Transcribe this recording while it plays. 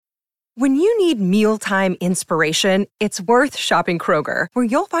When you need mealtime inspiration, it's worth shopping Kroger, where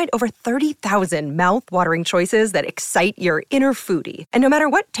you'll find over 30,000 mouth-watering choices that excite your inner foodie. And no matter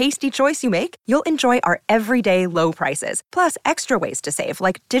what tasty choice you make, you'll enjoy our everyday low prices, plus extra ways to save,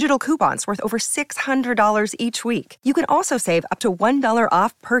 like digital coupons worth over $600 each week. You can also save up to $1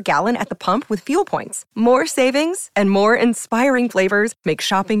 off per gallon at the pump with fuel points. More savings and more inspiring flavors make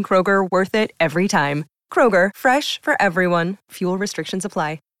shopping Kroger worth it every time. Kroger, fresh for everyone. Fuel restrictions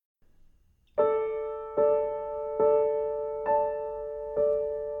apply.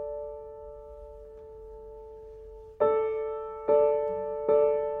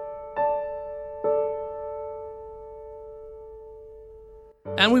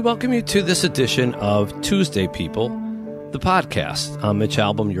 And we welcome you to this edition of Tuesday People, the podcast. I'm Mitch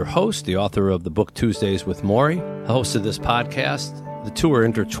Albom, your host, the author of the book Tuesdays with Morrie, the host of this podcast. The two are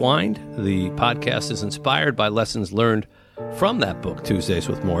intertwined. The podcast is inspired by lessons learned from that book, Tuesdays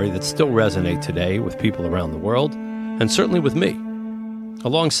with Morrie, that still resonate today with people around the world, and certainly with me.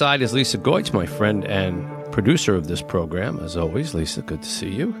 Alongside is Lisa Goetz, my friend and producer of this program. As always, Lisa, good to see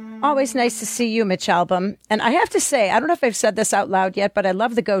you. Always nice to see you, Mitch Albom. And I have to say, I don't know if I've said this out loud yet, but I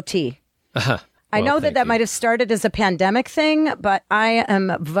love the goatee. Well, I know that might have started as a pandemic thing, but I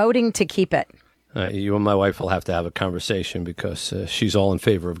am voting to keep it. You and my wife will have to have a conversation because she's all in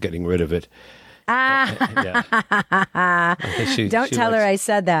favor of getting rid of it. Don't tell her I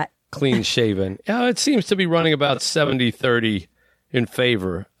said that. Clean shaven. It seems to be running about 70-30 in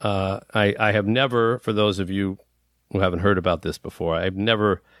favor. I have never, for those of you who haven't heard about this before, I've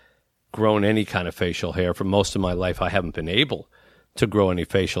never grown any kind of facial hair. For most of my life, I haven't been able to grow any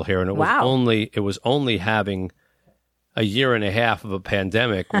facial hair, and it was only having a year and a half of a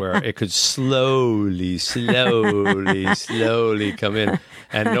pandemic where it could slowly come in,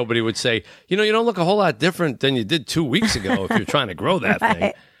 and nobody would say, you don't look a whole lot different than you did 2 weeks ago if you're trying to grow that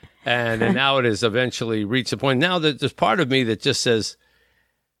thing. And now it has eventually reached a point. Now that there's part of me that just says,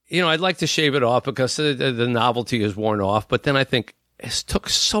 I'd like to shave it off because the novelty is worn off, but then I think, it took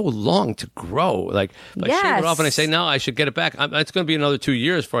so long to grow. Like I shave it off and I say, no, I should get it back. It's going to be another 2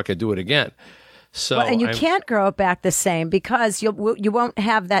 years before I could do it again. So, and you can't grow it back the same because you won't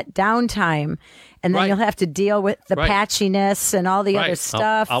have that downtime, and then you'll have to deal with the patchiness and all the other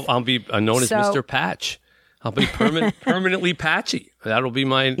stuff. I'll be known as Mr. Patch. I'll be permanently patchy. That'll be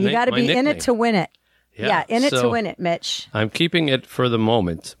my You got to be nickname. In it to win it. Yeah, in it to win it, Mitch. I'm keeping it for the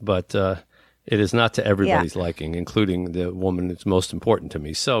moment, but it is not to everybody's liking, including the woman that's most important to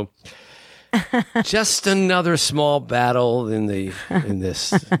me. So, just another small battle in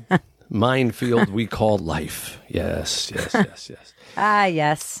this minefield we call life. Yes.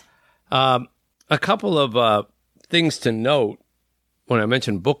 Yes. A couple of things to note when I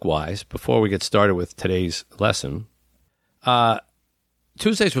mentioned book-wise before we get started with today's lesson.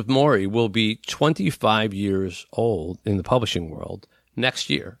 Tuesdays with Morrie will be 25 years old in the publishing world next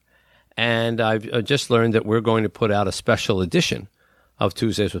year. And I've just learned that we're going to put out a special edition of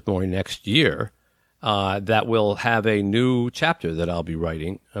Tuesdays with Morrie next year that will have a new chapter that I'll be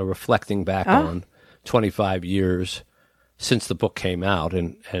writing, reflecting back on 25 years since the book came out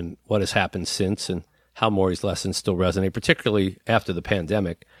and what has happened since and how Morrie's lessons still resonate, particularly after the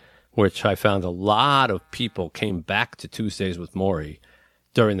pandemic, which I found a lot of people came back to Tuesdays with Morrie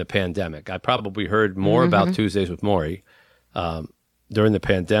during the pandemic. I probably heard more about Tuesdays with Morrie during the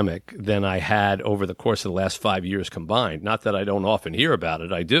pandemic than I had over the course of the last 5 years combined. Not that I don't often hear about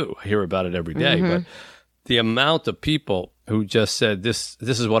it. I do. I hear about it every day. But the amount of people who just said, this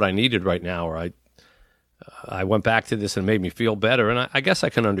is what I needed right now, or I went back to this and it made me feel better. And I guess I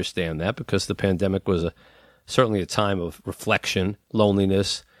can understand that because the pandemic was certainly a time of reflection,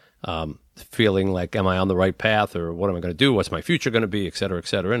 loneliness, feeling like, am I on the right path, or what am I going to do? What's my future going to be, et cetera, et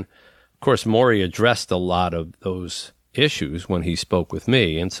cetera. And, of course, Morrie addressed a lot of those issues when he spoke with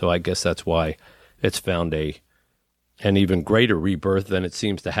me, and so I guess that's why it's found an even greater rebirth than it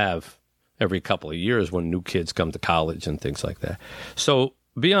seems to have every couple of years when new kids come to college and things like that. So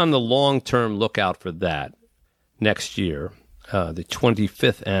be on the long-term lookout for that next year, the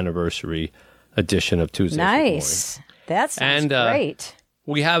 25th anniversary edition of Tuesdays with Morrie. Nice. That sounds great.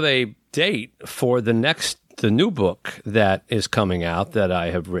 We have a date for the new book that is coming out that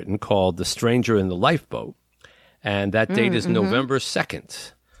I have written called The Stranger in the Lifeboat. And that date is November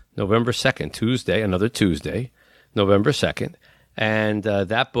 2nd. November 2nd, Tuesday, another Tuesday, November 2nd. And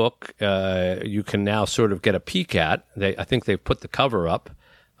that book, you can now sort of get a peek at. I think they've put the cover up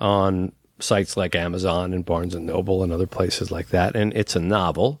on sites like Amazon and Barnes & Noble and other places like that. And it's a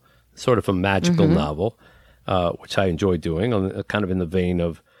novel, sort of a magical novel, which I enjoy doing, kind of in the vein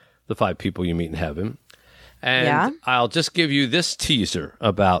of The 5 People You Meet in Heaven. And I'll just give you this teaser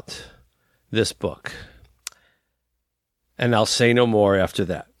about this book. And I'll say no more after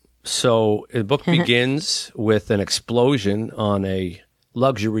that. So the book begins with an explosion on a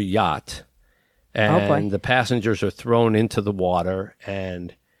luxury yacht. And the passengers are thrown into the water,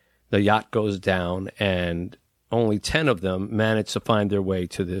 and the yacht goes down, and only 10 of them manage to find their way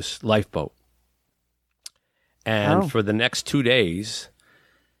to this lifeboat. And for the next 2 days,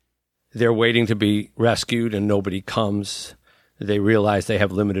 they're waiting to be rescued, and nobody comes. They realize they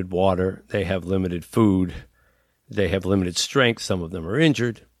have limited water, they have limited food, they have limited strength. Some of them are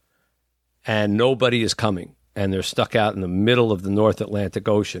injured, and nobody is coming. And they're stuck out in the middle of the North Atlantic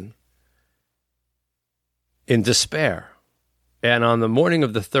Ocean in despair. And on the morning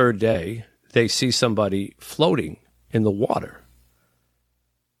of the third day, they see somebody floating in the water.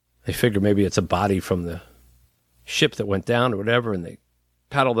 They figure maybe it's a body from the ship that went down or whatever, and they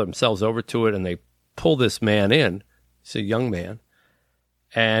paddle themselves over to it, and they pull this man in. He's a young man,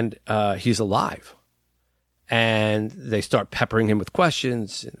 and he's alive. And they start peppering him with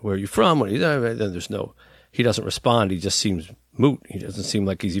questions. Where are you from? What are you doing? Then he doesn't respond. He just seems moot. He doesn't seem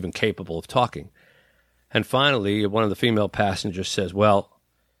like he's even capable of talking. And finally, one of the female passengers says, well,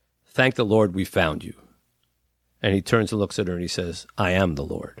 thank the Lord we found you. And he turns and looks at her and he says, I am the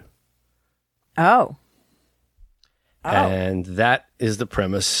Lord. Oh. And that is the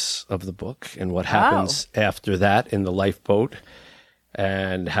premise of the book, and what happens after that in the lifeboat,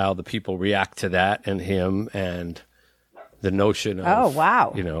 and how the people react to that and him, and the notion of,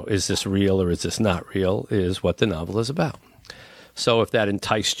 is this real or is this not real, is what the novel is about. So if that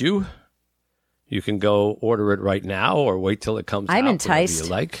enticed you, you can go order it right now or wait till it comes out. I'm enticed. Whatever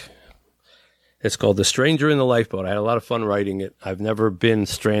you like. It's called The Stranger in the Lifeboat. I had a lot of fun writing it. I've never been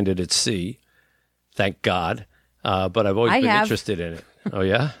stranded at sea, thank God, but I've always been interested in it. Oh,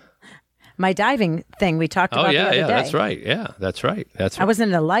 yeah? My diving thing we talked about the other day. That's right. Yeah, that's right. I was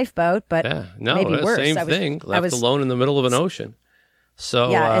in a lifeboat, but maybe worse. Same thing, left alone in the middle of an ocean. So,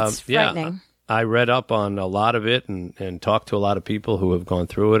 it's frightening. I read up on a lot of it and talked to a lot of people who have gone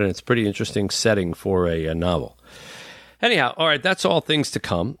through it, and it's a pretty interesting setting for a novel. Anyhow, all right, that's all things to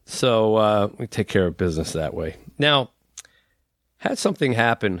come. So we take care of business that way. Now, had something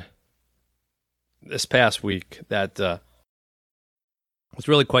happen this past week that was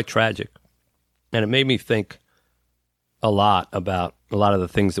really quite tragic. And it made me think a lot about a lot of the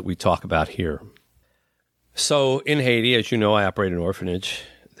things that we talk about here. So in Haiti, as you know, I operate an orphanage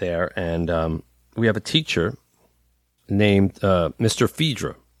there, and we have a teacher named Mr.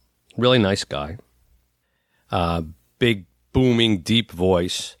 Fidra. Really nice guy. Big, booming, deep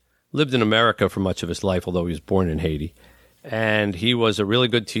voice. Lived in America for much of his life, although he was born in Haiti. And he was a really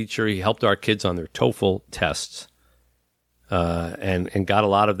good teacher. He helped our kids on their TOEFL tests. And got a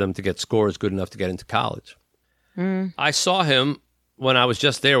lot of them to get scores good enough to get into college. I saw him when I was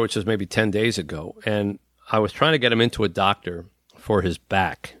just there, which was maybe 10 days ago, and I was trying to get him into a doctor for his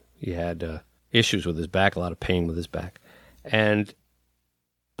back. He had issues with his back, a lot of pain with his back. And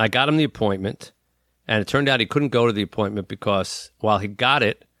I got him the appointment, and it turned out he couldn't go to the appointment because while he got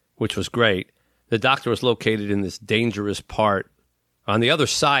it, which was great, the doctor was located in this dangerous part, on the other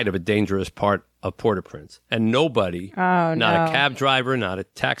side of a dangerous part of Port-au-Prince. And nobody, not a cab driver, not a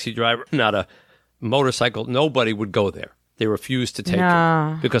taxi driver, not a motorcycle, nobody would go there. They refused to take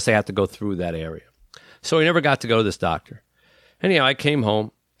him because they had to go through that area. So he never got to go to this doctor. Anyhow, I came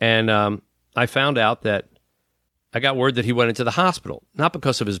home and I found out that I got word that he went into the hospital, not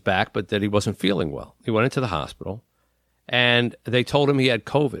because of his back, but that he wasn't feeling well. He went into the hospital and they told him he had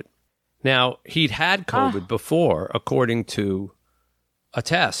COVID. Now, he'd had COVID before, according to a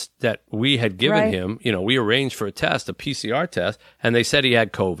test that we had given him. You know, we arranged for a test, a PCR test, and they said he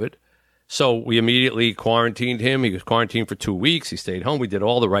had COVID. So we immediately quarantined him. He was quarantined for 2 weeks. He stayed home. We did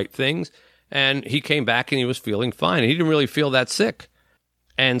all the right things. And he came back and he was feeling fine. He didn't really feel that sick.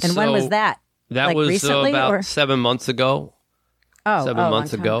 And so when was that? That was recently, about 7 months ago. 7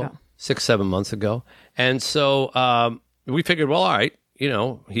 months ago. 6, 7 months ago. And so we figured, well, all right, you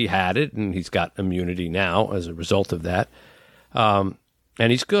know, he had it and he's got immunity now as a result of that. And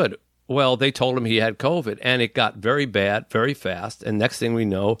he's good. Well, they told him he had COVID, and it got very bad, very fast. And next thing we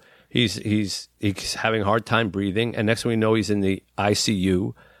know, he's having a hard time breathing. And next thing we know, he's in the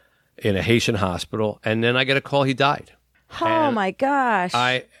ICU in a Haitian hospital. And then I get a call, he died. Oh, my gosh.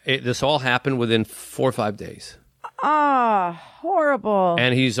 This all happened within 4 or 5 days. Oh, horrible.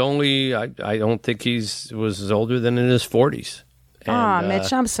 And he's only, I don't think was older than in his 40s. And,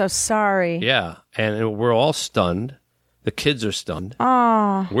 Mitch, I'm so sorry. Yeah. And we're all stunned. The kids are stunned.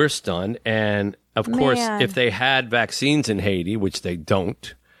 Oh. We're stunned. And, of course, if they had vaccines in Haiti, which they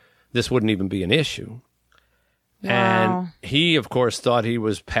don't, this wouldn't even be an issue. And he, of course, thought he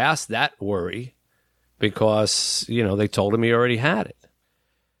was past that worry because, they told him he already had it.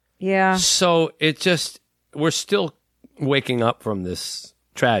 Yeah. So we're still waking up from this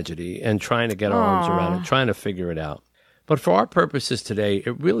tragedy and trying to get our arms around it, trying to figure it out. But for our purposes today,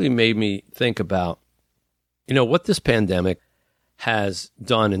 it really made me think about, what this pandemic has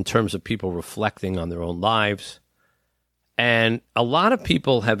done in terms of people reflecting on their own lives. And a lot of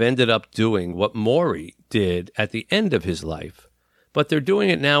people have ended up doing what Maury did at the end of his life, but they're doing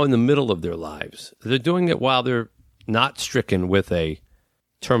it now in the middle of their lives. They're doing it while they're not stricken with a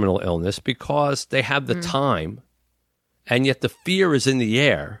terminal illness because they have the time, and yet the fear is in the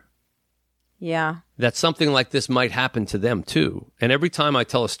air. Yeah. That something like this might happen to them too. And every time I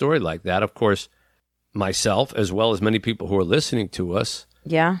tell a story like that, of course, myself, as well as many people who are listening to us,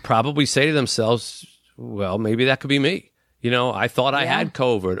 probably say to themselves, well, maybe that could be me. I thought I had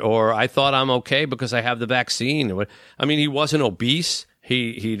COVID, or I thought I'm okay because I have the vaccine. I mean, he wasn't obese.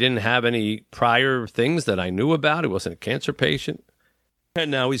 He didn't have any prior things that I knew about. He wasn't a cancer patient. And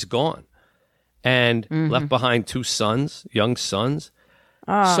now he's gone and left behind 2 sons, young sons.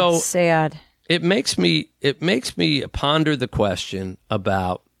 Oh, so sad. It makes me ponder the question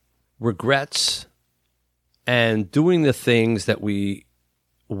about regrets and doing the things that we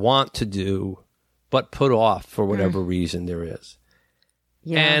want to do but put off for whatever reason there is.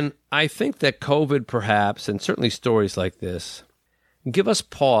 Yeah. And I think that COVID perhaps, and certainly stories like this, give us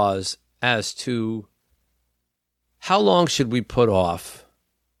pause as to how long should we put off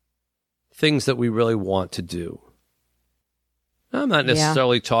things that we really want to do. I'm not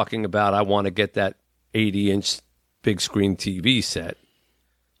necessarily talking about I want to get that 80-inch big screen TV set,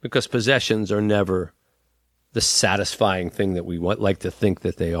 because possessions are never the satisfying thing that we like to think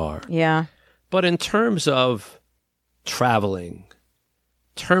that they are. Yeah. But in terms of traveling,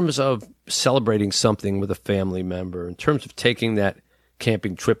 in terms of celebrating something with a family member, in terms of taking that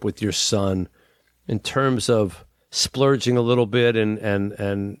camping trip with your son, in terms of splurging a little bit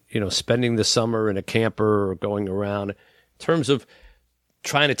and spending the summer in a camper or going around, in terms of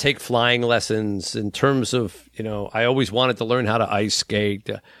trying to take flying lessons, in terms of, I always wanted to learn how to ice skate,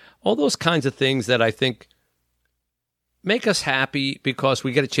 all those kinds of things that I think make us happy because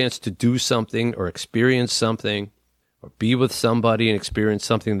we get a chance to do something or experience something or be with somebody and experience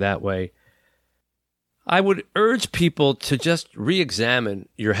something that way. I would urge people to just re-examine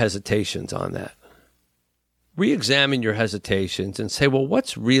your hesitations on that. Re-examine your hesitations and say, well,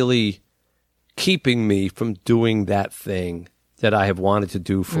 what's really keeping me from doing that thing that I have wanted to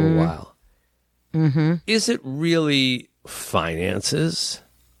do for a while? Mm-hmm. Is it really finances?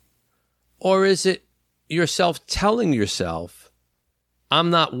 Or is it yourself telling yourself, I'm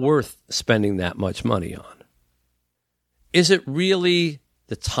not worth spending that much money on? Is it really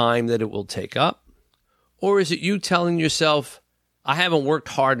the time that it will take up? Or is it you telling yourself, I haven't worked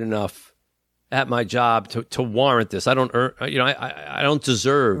hard enough at my job to warrant this. I don't earn, I don't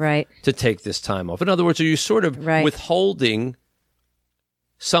deserve to take this time off. In other words, are you sort of withholding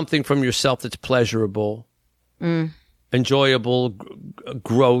something from yourself that's pleasurable, enjoyable,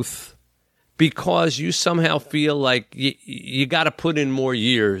 growth, because you somehow feel like you got to put in more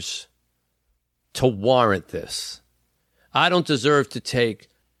years to warrant this? I don't deserve to take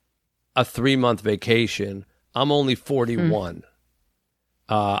a 3-month vacation. I'm only 41.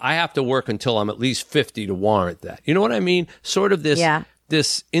 I have to work until I'm at least 50 to warrant that. You know what I mean? Sort of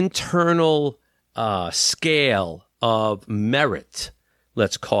this internal scale of merit,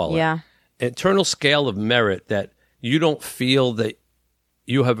 let's call it. Yeah. Internal scale of merit that you don't feel that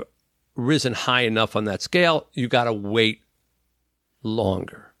you have risen high enough on that scale. You got to wait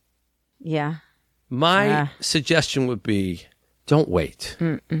longer. Yeah. My suggestion would be, don't wait.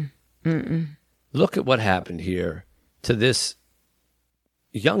 Look at what happened here to this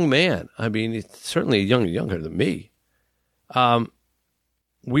young man. I mean, he's certainly younger than me.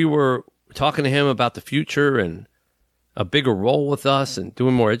 We were talking to him about the future and a bigger role with us and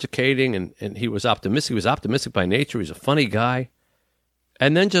doing more educating, and he was optimistic. He was optimistic by nature. He's a funny guy.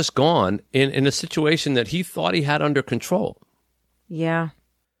 And then just gone in a situation that he thought he had under control. Yeah.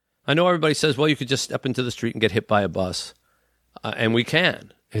 I know everybody says, well, you could just step into the street and get hit by a bus. And we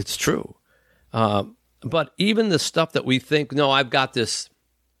can. It's true. But even the stuff that we think, no, I've got this,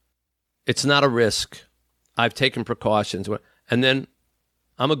 it's not a risk. I've taken precautions. And then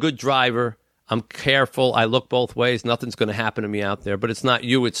I'm a good driver. I'm careful. I look both ways. Nothing's going to happen to me out there. But it's not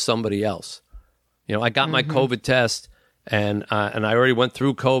you. It's somebody else. I got my COVID test, and I already went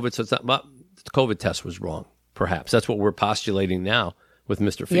through COVID. So it's not, but the COVID test was wrong, perhaps. That's what we're postulating now with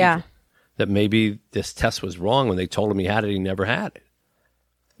Mr. Fever. Yeah. That maybe this test was wrong when they told him he had it. He never had it.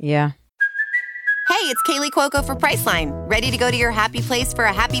 Yeah. Hey, Hey, it's Kaylee Cuoco for Priceline. Ready to go to your happy place for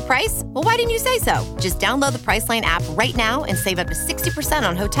a happy price? Well, why didn't you say so? Just download the Priceline app right now and save up to 60%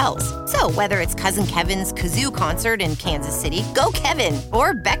 on hotels. So whether it's Cousin Kevin's Kazoo Concert in Kansas City, go Kevin,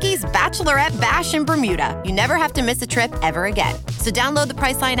 or Becky's Bachelorette Bash in Bermuda, you never have to miss a trip ever again. So download the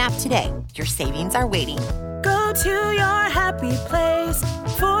Priceline app today. Your savings are waiting. Go to your happy place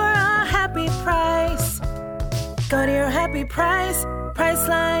for a happy price. Go to your happy price,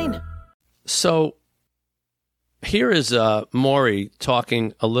 Priceline. So here is Maury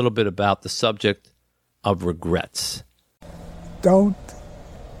talking a little bit about the subject of regrets. Don't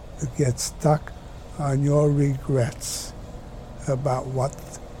get stuck on your regrets about what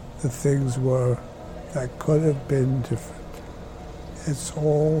the things were that could have been different. It's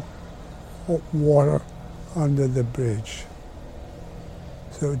all water under the bridge.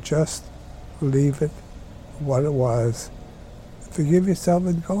 So just leave it what it was. Forgive yourself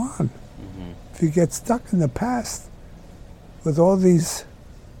and go on. Mm-hmm. If you get stuck in the past with all these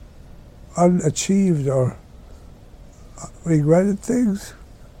unachieved or regretted things,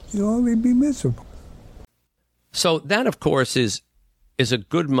 you'll only be miserable. So that, of course, is a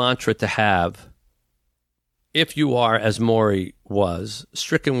good mantra to have if you are, as Maury was,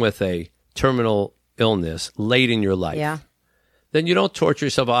 stricken with a terminal illness late in your life. Yeah. Then you don't torture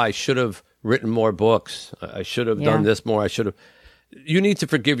yourself. I should have written more books. I should have done this more. I should have. You need to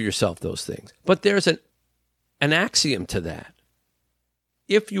forgive yourself those things. But there's an axiom to that.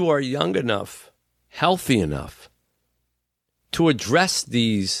 If you are young enough, healthy enough to address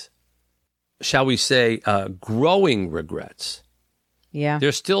these, shall we say, growing regrets. Yeah.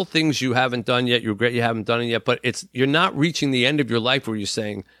 There's still things you haven't done yet. You regret you haven't done it yet, but you're not reaching the end of your life where you're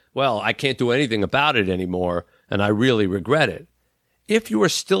saying, well, I can't do anything about it anymore, and I really regret it. If you are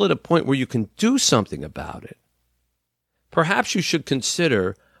still at a point where you can do something about it, perhaps you should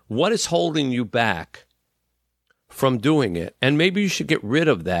consider what is holding you back from doing it. And maybe you should get rid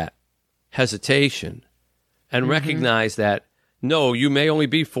of that hesitation and recognize that, no, you may only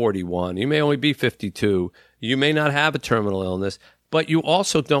be 41, you may only be 52, you may not have a terminal illness, but you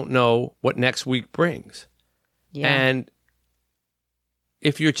also don't know what next week brings. Yeah. And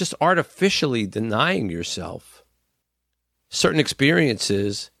if you're just artificially denying yourself certain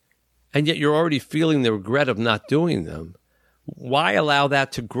experiences, and yet you're already feeling the regret of not doing them, why allow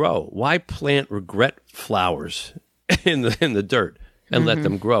that to grow? Why plant regret flowers in the dirt and let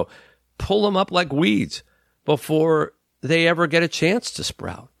them grow? Pull them up like weeds before they ever get a chance to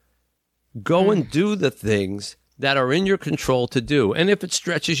sprout. Go and do the things that are in your control to do. And if it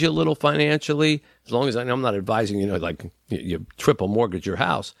stretches you a little financially, as long as I'm not advising, like you triple mortgage your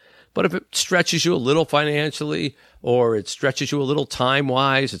house, but if it stretches you a little financially, or it stretches you a little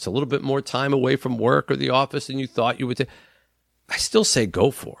time-wise, it's a little bit more time away from work or the office than you thought you would take, I still say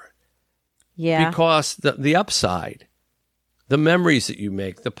go for it. Yeah. Because the upside, the memories that you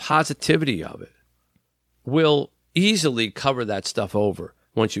make, the positivity of it will easily cover that stuff over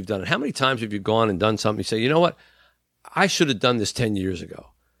once you've done it. How many times have you gone and done something, you say, you know what, I should have done this 10 years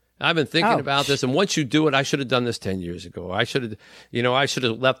ago. I've been thinking about this, and once you do it, I should have done this 10 years ago. I should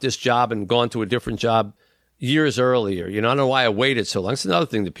have left this job and gone to a different job years earlier. I don't know why I waited so long. It's another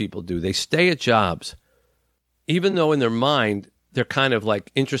thing that people do. They stay at jobs, even though in their mind, they're kind of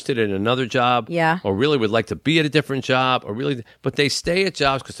like interested in another job, or really would like to be at a different job, but they stay at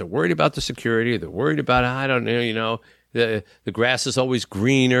jobs because they're worried about the security. They're worried about, I don't know, the grass is always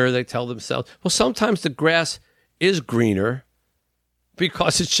greener. They tell themselves. Well, sometimes the grass is greener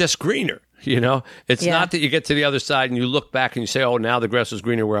because it's just greener. It's not that you get to the other side and you look back and you say, oh, now the grass is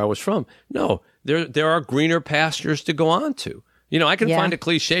greener where I was from. No, there are greener pastures to go on to. I can find a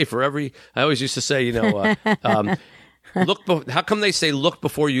cliche for every. I always used to say, how come they say look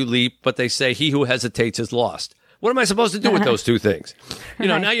before you leap, but they say he who hesitates is lost? What am I supposed to do with those two things?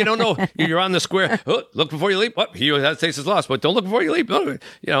 Now you don't know. You're on the square. Oh, look before you leap. What? He who hesitates is lost. But don't look before you leap.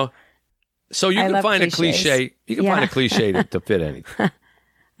 So you can find a cliche. You can find a cliche to fit anything.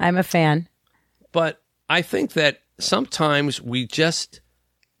 I'm a fan. But I think that sometimes we just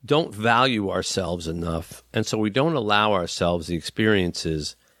don't value ourselves enough. And so we don't allow ourselves the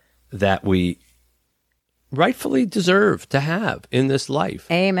experiences that we rightfully deserve to have in this life.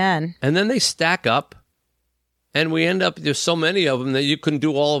 Amen. And then they stack up, and we end up, there's so many of them that you couldn't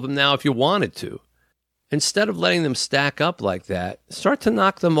do all of them now if you wanted to. Instead of letting them stack up like that, start to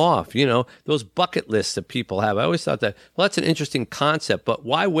knock them off. Those bucket lists that people have. I always thought that, well, that's an interesting concept, but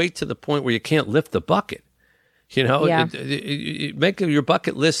why wait to the point where you can't lift the bucket? Make your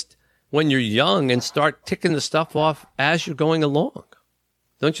bucket list when you're young and start ticking the stuff off as you're going along.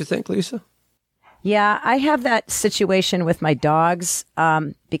 Don't you think, Lisa? Yeah, I have that situation with my dogs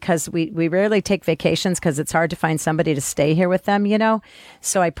because we rarely take vacations because it's hard to find somebody to stay here with them,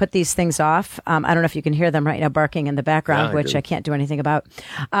 So I put these things off. I don't know if you can hear them right now barking in the background, which I can't do anything about.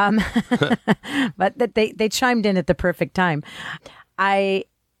 But they chimed in at the perfect time.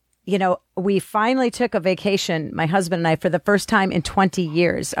 We finally took a vacation, my husband and I, for the first time in 20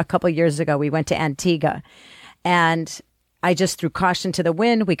 years. A couple years ago, we went to Antigua, and I just threw caution to the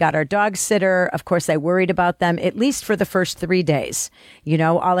wind. We got our dog sitter. Of course, I worried about them, at least for the first 3 days.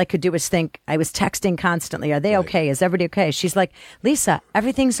 All I could do was think. I was texting constantly. Are they okay? Is everybody okay? She's like, Lisa,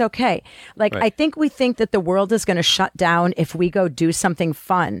 everything's okay. I think we think that the world is going to shut down if we go do something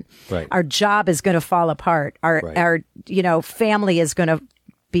fun. Right. Our job is going to fall apart. Our family is going to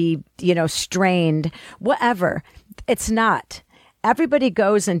be, strained, whatever. It's not. Everybody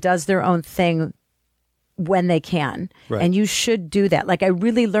goes and does their own thing when they can. Right. And you should do that. I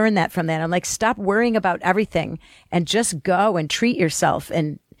really learned that from that. I'm like, stop worrying about everything and just go and treat yourself.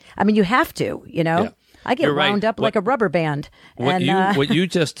 And you have to, Yeah. I get wound up like a rubber band. What you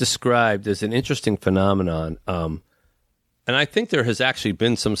just described is an interesting phenomenon. And I think there has actually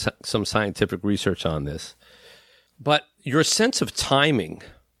been some scientific research on this. But your sense of timing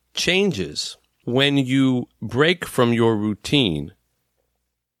changes when you break from your routine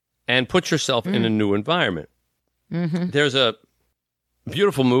and put yourself in a new environment. Mm-hmm. There's a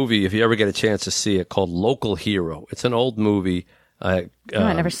beautiful movie, if you ever get a chance to see it, called Local Hero. It's an old movie. I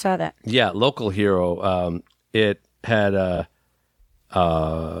never saw that. Yeah, Local Hero. It had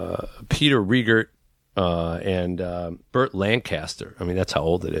Peter Riegert and Burt Lancaster. That's how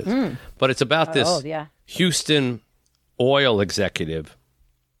old it is. But it's about this Houston oil executive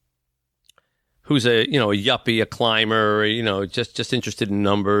who's a yuppie, a climber, just interested in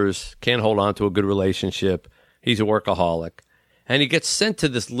numbers, can't hold on to a good relationship. He's a workaholic. And he gets sent to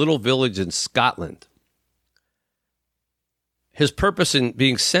this little village in Scotland. His purpose in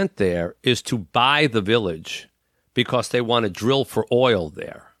being sent there is to buy the village because they want to drill for oil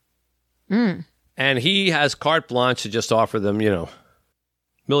there. And he has carte blanche to just offer them, $1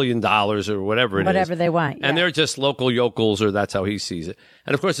 million or whatever they want. And they're just local yokels, or that's how he sees it.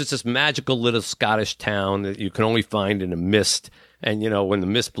 And of course, it's this magical little Scottish town that you can only find in a mist. And, when the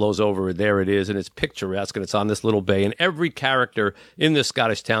mist blows over, there it is. And it's picturesque, and it's on this little bay. And every character in this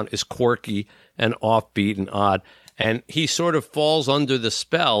Scottish town is quirky and offbeat and odd. And he sort of falls under the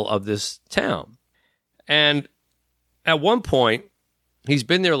spell of this town. And at one point, he's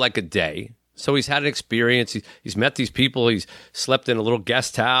been there like a day. So he's had an experience. He's met these people. He's slept in a little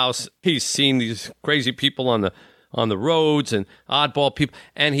guest house. He's seen these crazy people on the roads and oddball people.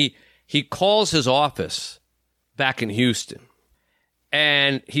 And he calls his office back in Houston.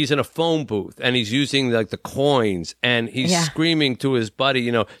 And he's in a phone booth, and he's using the coins, and he's screaming to his buddy,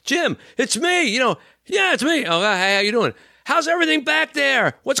 Jim, it's me, yeah, it's me. Oh, hey, how you doing? How's everything back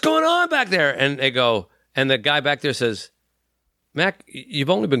there? What's going on back there? And they go, and the guy back there says, Mac, you've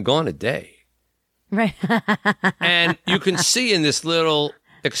only been gone a day. Right. And you can see in this little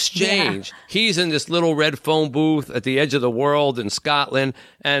exchange, he's in this little red phone booth at the edge of the world in Scotland,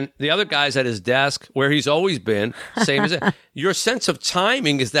 and the other guy's at his desk where he's always been, same as it. Your sense of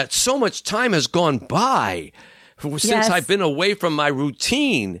timing is that so much time has gone by since I've been away from my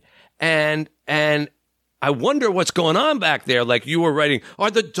routine, and I wonder what's going on back there. Like you were writing,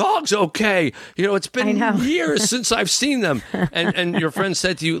 are the dogs okay? It's been years since I've seen them. And your friend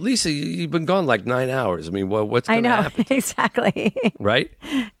said to you, Lisa, you've been gone like 9 hours. what's going to happen? Exactly. Right?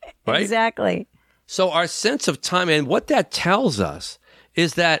 Exactly. So our sense of time, and what that tells us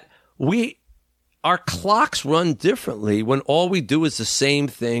is that our clocks run differently when all we do is the same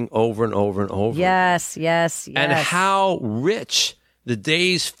thing over and over and over. Yes. And how rich the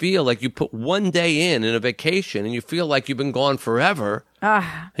days feel. Like you put 1 day in a vacation and you feel like you've been gone forever.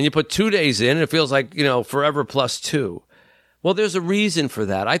 And you put 2 days in and it feels like, forever plus 2. Well, there's a reason for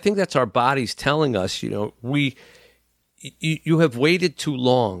that. I think that's our bodies telling us, you have waited too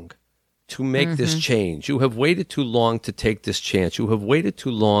long to make this change. You have waited too long to take this chance. You have waited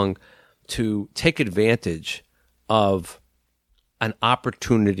too long to take advantage of an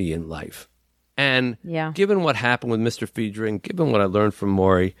opportunity in life. And given what happened with Mr. Fiedring, given what I learned from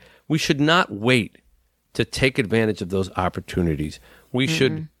Maury, we should not wait to take advantage of those opportunities. We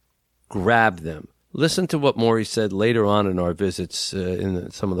should grab them. Listen to what Maury said later on in our visits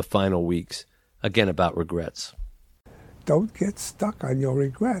in some of the final weeks, again, about regrets. Don't get stuck on your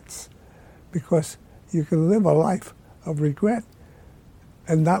regrets, because you can live a life of regret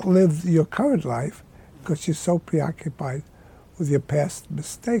and not live your current life because you're so preoccupied with your past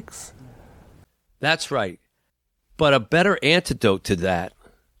mistakes. That's right. But a better antidote to that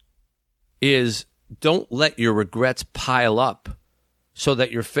is don't let your regrets pile up so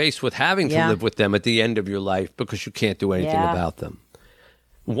that you're faced with having to live with them at the end of your life because you can't do anything about them.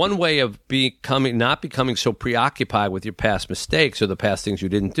 One way of not becoming so preoccupied with your past mistakes or the past things you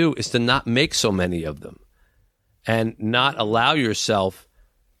didn't do is to not make so many of them and not allow yourself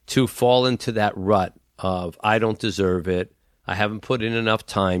to fall into that rut of, I don't deserve it. I haven't put in enough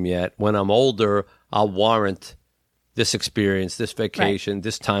time yet. When I'm older, I'll warrant this experience, this vacation,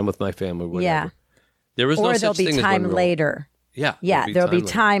 this time with my family, whatever. Yeah. There is no such thing as there'll be time later. Yeah. Yeah, there'll be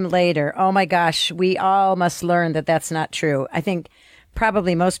time later. Oh my gosh, we all must learn that that's not true. I think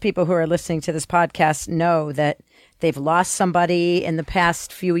probably most people who are listening to this podcast know that they've lost somebody in the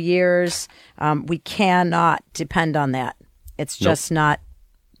past few years. We cannot depend on that. It's just not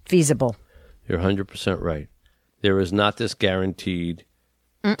feasible. You're 100% right. There is not this guaranteed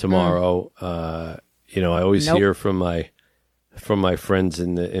tomorrow. I always hear from my friends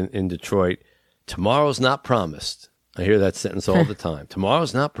in Detroit, tomorrow's not promised. I hear that sentence all the time.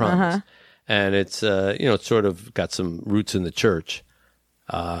 Tomorrow's not promised. And it's, it's sort of got some roots in the church,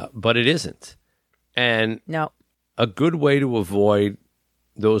 but it isn't. And a good way to avoid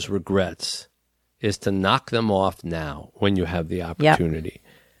those regrets is to knock them off now when you have the opportunity.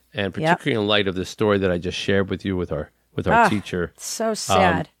 Yep. And particularly in light of the story that I just shared with you with our teacher. So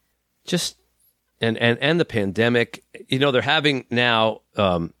sad. And the pandemic, they're having now,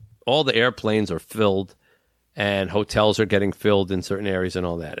 all the airplanes are filled and hotels are getting filled in certain areas and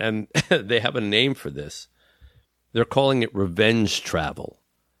all that. And they have a name for this. They're calling it revenge travel.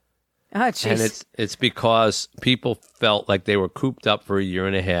 Oh, jeez. And it's because people felt like they were cooped up for a year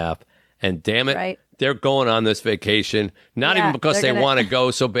and a half, and damn it, they're going on this vacation, not even because they want to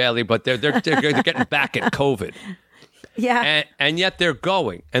go so badly, but they're getting back at COVID. Yeah. And yet they're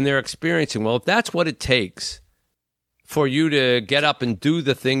going and they're experiencing. Well, if that's what it takes for you to get up and do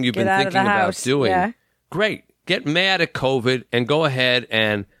the thing you've been thinking about doing, great. Get mad at COVID and go ahead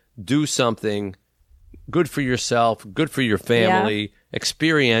and do something good for yourself, good for your family,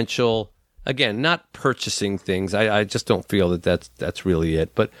 experiential. Again, not purchasing things. I just don't feel that that's really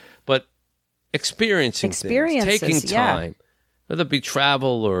it. But experiencing things, taking time. Whether it be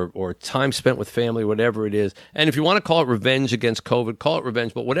travel or time spent with family, whatever it is. And if you want to call it revenge against COVID, call it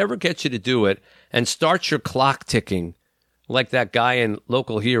revenge. But whatever gets you to do it, and start your clock ticking like that guy in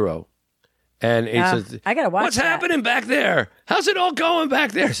Local Hero. And he says, I gotta watch what's happening back there? How's it all going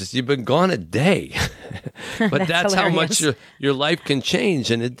back there? He says, you've been gone a day. But that's how much your life can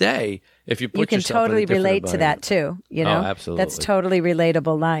change in a day if you put yourself in a different You can totally relate to that environment. too. Oh, absolutely. That's totally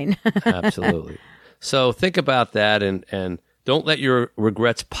relatable line. Absolutely. So think about that and don't let your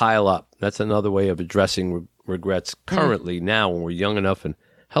regrets pile up. That's another way of addressing regrets currently now when we're young enough and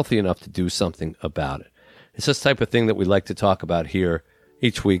healthy enough to do something about it. It's this type of thing that we like to talk about here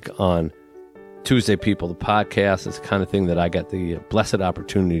each week on Tuesday People, the podcast. It's the kind of thing that I got the blessed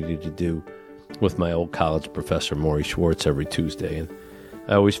opportunity to do with my old college professor, Maury Schwartz, every Tuesday. And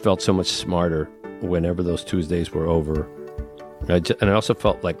I always felt so much smarter whenever those Tuesdays were over. And I also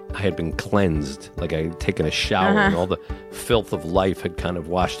felt like I had been cleansed, like I had taken a shower and all the filth of life had kind of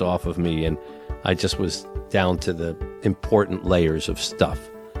washed off of me. And I just was down to the important layers of stuff.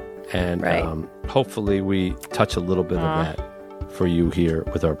 And hopefully we touch a little bit of that for you here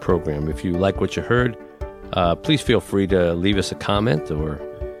with our program. If you like what you heard, please feel free to leave us a comment or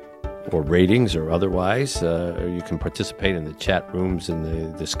ratings or otherwise. Or you can participate in the chat rooms and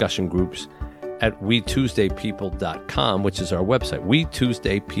the discussion groups at WeTuesdayPeople.com, which is our website,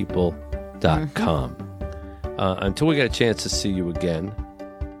 WeTuesdayPeople.com. Until we get a chance to see you again,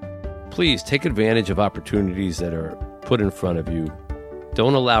 please take advantage of opportunities that are put in front of you.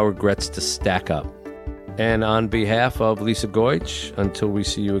 Don't allow regrets to stack up. And on behalf of Lisa Goich, until we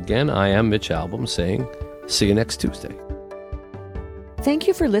see you again, I am Mitch Albom saying, see you next Tuesday. Thank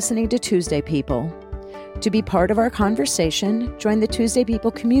you for listening to Tuesday People. To be part of our conversation, join the Tuesday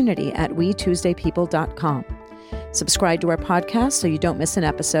People community at WeTuesdayPeople.com. Subscribe to our podcast so you don't miss an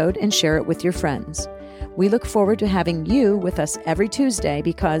episode and share it with your friends. We look forward to having you with us every Tuesday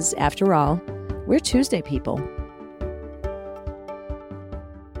because, after all, we're Tuesday People.